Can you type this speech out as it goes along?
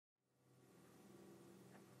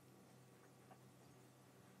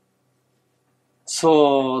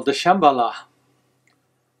So the Shambhala,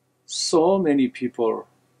 so many people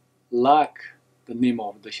like the name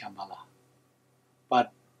of the Shambhala,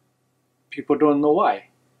 but people don't know why.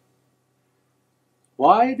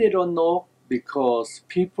 Why they don't know? Because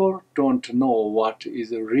people don't know what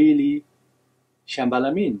is really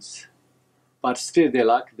Shambhala means, but still they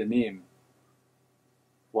like the name.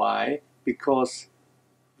 Why? Because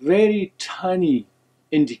very tiny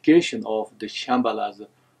indication of the Shambhala's,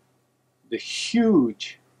 the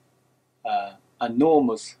huge,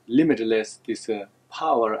 enormous, limitless this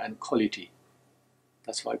power and quality.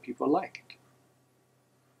 That's why people like it.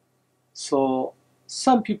 So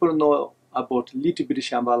some people know about little bit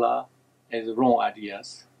Shambhala as wrong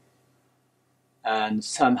ideas, and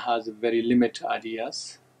some has very limited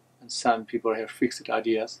ideas, and some people have fixed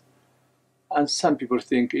ideas, and some people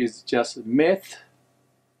think it's just myth.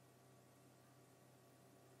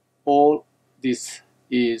 All this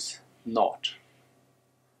is not.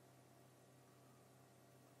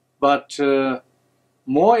 But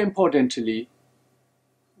more importantly,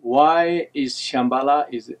 why is Shambhala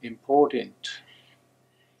is important?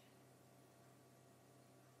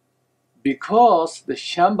 Because the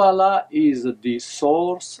Shambhala is the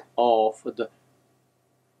source of the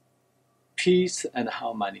peace and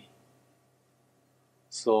harmony.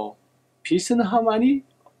 So peace and harmony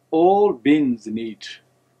all beings need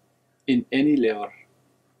in any level.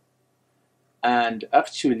 And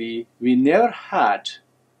actually we never had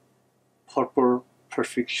proper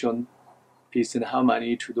perfection, peace and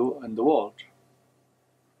harmony in the world.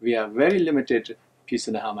 We are very limited peace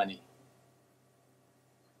and harmony.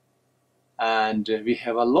 And we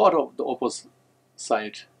have a lot of the opposite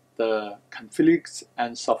side, the conflicts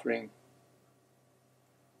and suffering.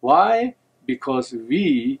 Why? Because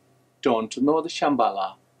we don't know the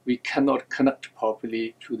Shambhala. We cannot connect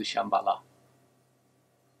properly to the Shambhala.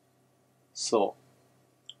 So,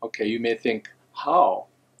 okay, you may think, how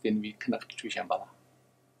then we connect to Shambhala?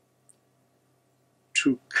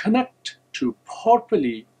 To connect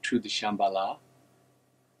properly to the Shambhala,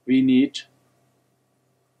 we need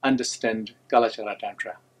understand Kalachakra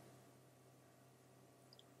Tantra.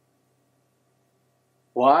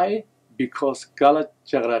 Why? Because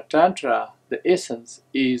Kalachakra Tantra, the essence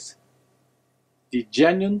is the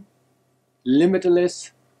genuine,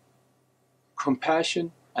 limitless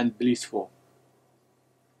compassion and blissful.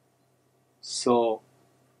 So,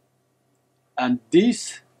 and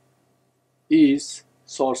this is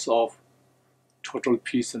source of total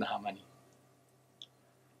peace and harmony.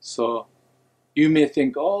 So you may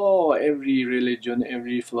think, oh, every religion,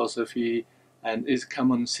 every philosophy, and is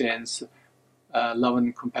common sense, love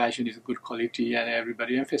and compassion is a good quality, and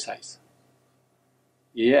everybody emphasize.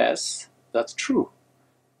 Yes, that's true,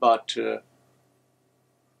 but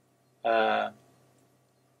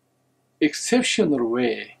exceptional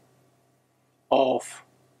way of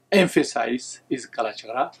emphasize is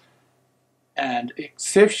Kalachakra, and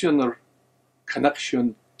exceptional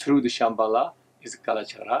connection through the Shambhala is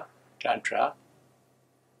Kalachakra Tantra,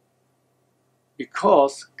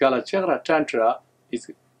 because Kalachakra Tantra is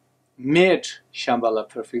made Shambhala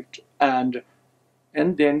perfect, and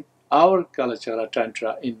then our Kalachakra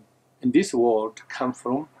Tantra in this world come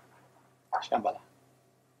from Shambhala.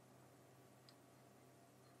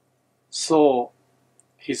 So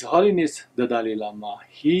His Holiness the Dalai Lama,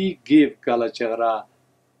 he gave Kalachakra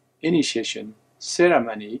initiation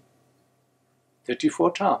ceremony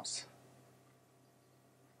 34 times.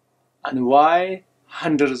 And why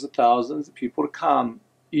hundreds of thousands of people come,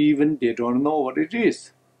 even they don't know what it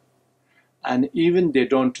is. And even they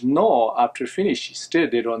don't know after finish, still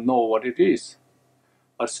they don't know what it is,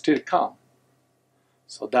 but still come.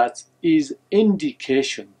 So that is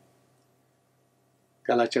indication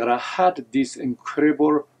Kalachakra had this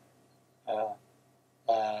incredible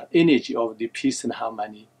energy of the peace and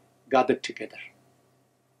harmony gathered together.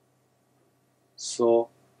 So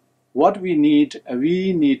what we need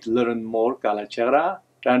to learn more Kalachakra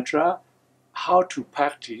Tantra, how to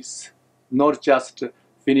practice, not just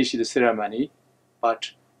finish the ceremony,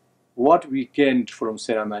 but what we gained from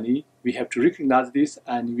ceremony, we have to recognize this,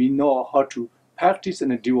 and we know how to practice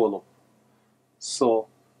and develop. So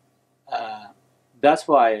that's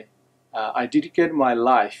why I dedicate my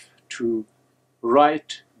life to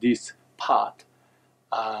write this path.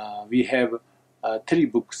 We have 3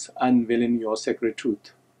 books, Unveiling Your Sacred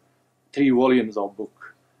Truth, 3 volumes of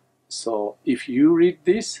book. So if you read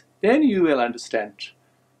this, then you will understand.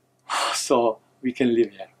 So we can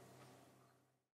live here.